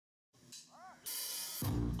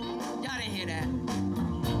didn't hear that.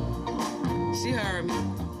 She heard me.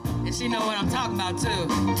 And she know what I'm talking about,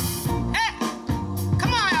 too. Hey!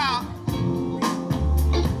 Come on, y'all!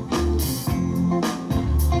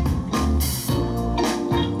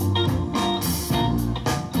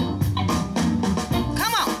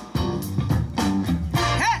 Come on!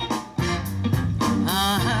 Hey!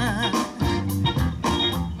 Uh-huh.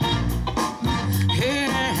 Hey,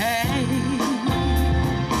 hey.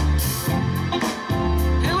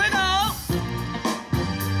 Here we go!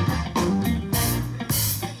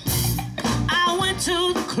 I went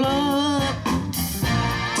to the club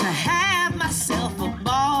to have myself a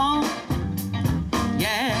ball.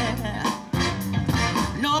 Yeah.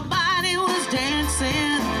 Nobody was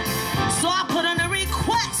dancing, so I put in a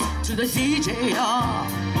request to the DJ, y'all.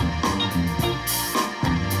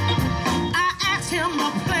 I asked him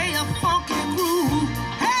to play a funky groove,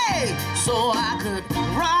 hey, so I could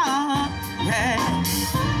rock, yeah.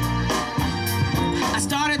 I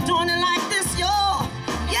started doing it like this, y'all.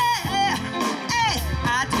 Yeah, hey,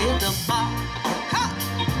 I did the bop.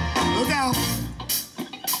 Ha. Look out.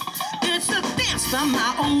 It's a dance from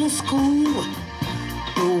my old school,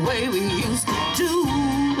 the way we used to do,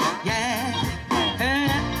 yeah.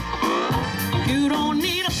 Hey. You don't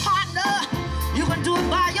need a partner, you can do it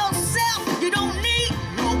by yourself. You don't need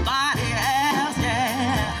nobody else,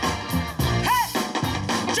 yeah. Hey,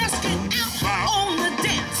 just get out on the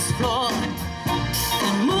dance floor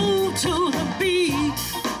and move to the beat,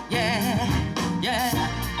 yeah,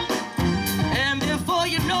 yeah. And before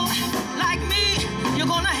you know it, like me, you're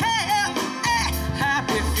gonna have a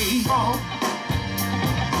happy feet.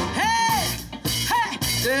 Hey, hey,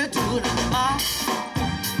 let's do the bop.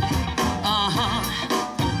 Uh-huh,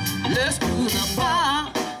 let's do the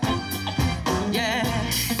bop,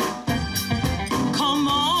 yeah. Come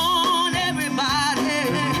on, everybody,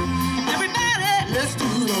 everybody, let's do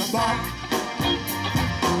the bop.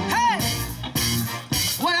 Hey,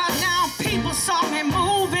 well now people saw me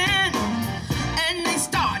moving and they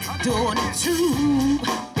started doing it too,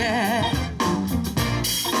 yeah.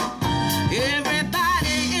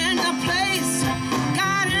 Everybody in the place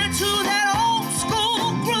got into that old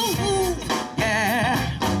school groove, yeah.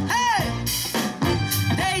 Hey,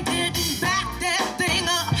 they didn't back that thing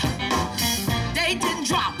up, they didn't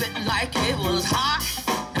drop it like it was hot.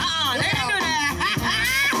 They didn't do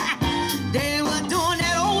that. They were doing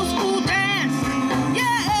that old school dance,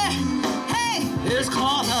 yeah. Hey, it's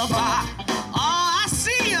called a bop. Oh, I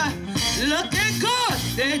see ya, looking good.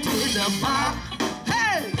 They did the bop.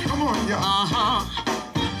 Hey, Come on, y'all. uh-huh.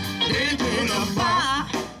 They did the bop.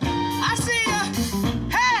 I see ya.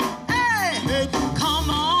 Hey, hey. Come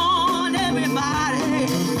on, everybody.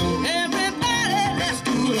 Everybody, let's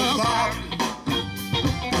do the bop.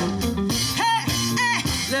 Hey, hey,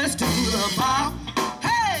 let's do the bop.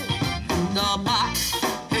 Hey, the bop.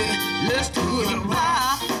 Hey, let's do the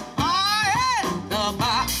bop. Oh, yeah, the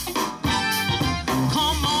bop.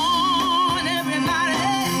 Come on, everybody.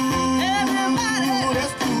 Everybody,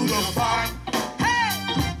 Let's do the bop.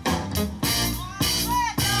 hey.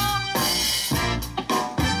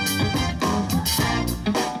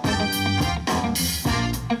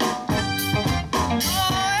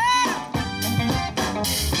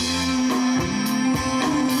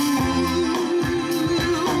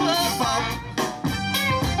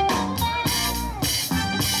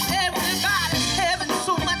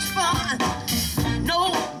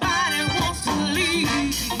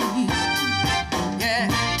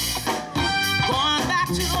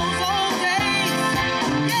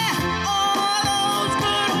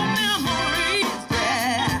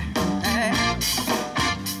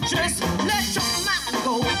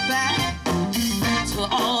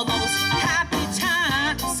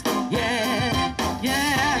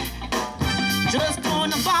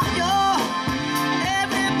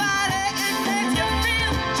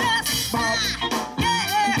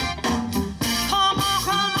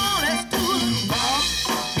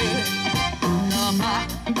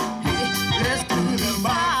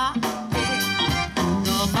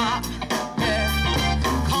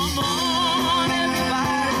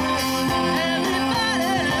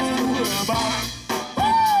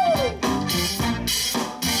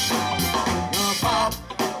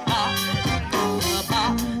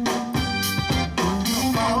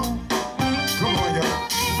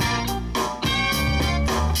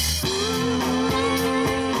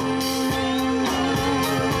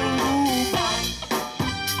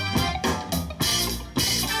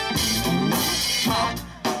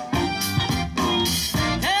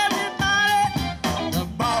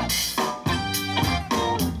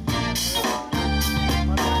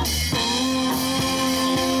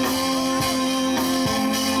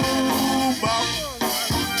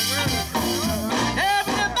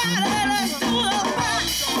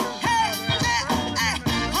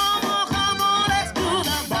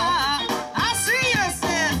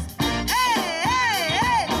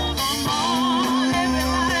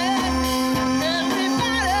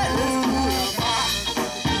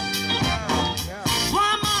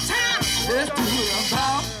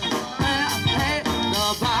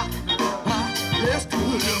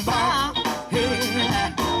 the bar. Hey,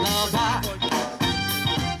 the bar.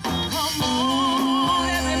 Come on,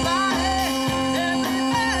 everybody, let's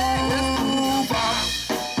do the bar.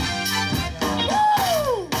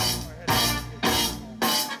 Woo!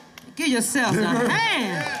 Give yourselves a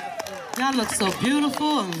hand. Y'all look so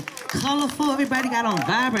beautiful and colorful. Everybody got on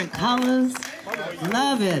vibrant colors.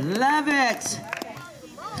 Love it, love it.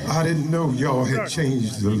 I didn't know y'all had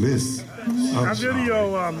changed the list. Our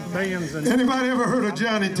video bands and... Anybody ever heard of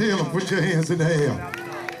Johnny Taylor? Put your hands in the air.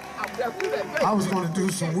 I was going to do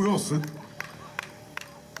some Wilson,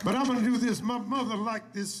 but I'm going to do this. My mother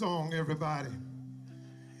liked this song, everybody.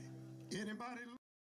 Anybody